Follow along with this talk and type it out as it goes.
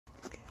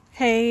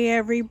Hey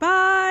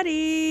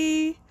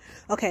everybody.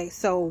 Okay,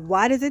 so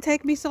why does it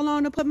take me so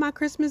long to put my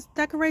Christmas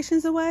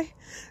decorations away?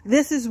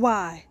 This is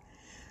why.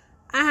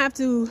 I have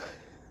to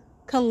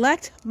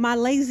collect my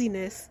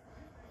laziness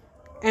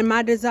and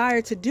my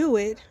desire to do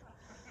it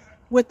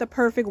with the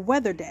perfect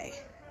weather day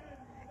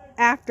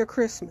after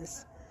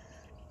Christmas,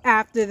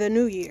 after the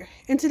new year.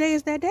 And today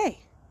is that day.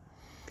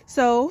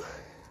 So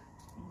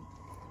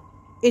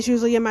it's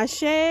usually in my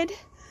shed.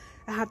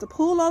 I have to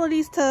pull all of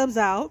these tubs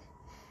out,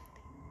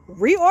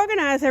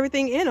 reorganize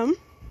everything in them,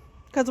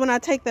 because when I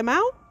take them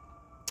out,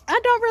 I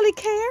don't really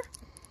care.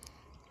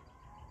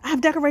 I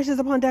have decorations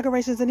upon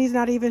decorations, and these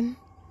not even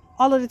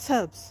all of the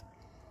tubs.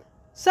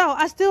 So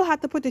I still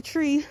have to put the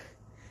tree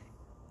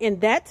in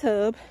that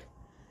tub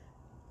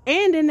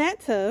and in that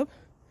tub,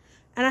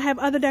 and I have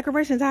other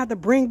decorations I have to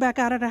bring back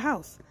out of the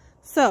house.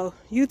 So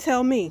you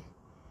tell me,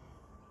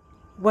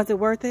 was it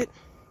worth it?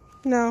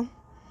 No.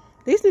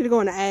 These need to go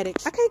in the attic.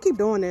 I can't keep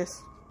doing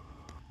this.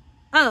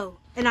 Oh,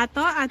 and I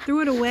thought I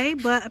threw it away,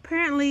 but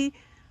apparently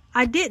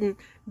I didn't.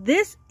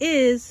 This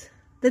is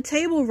the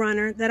table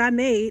runner that I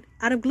made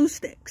out of glue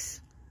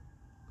sticks.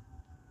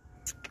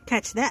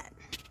 Catch that.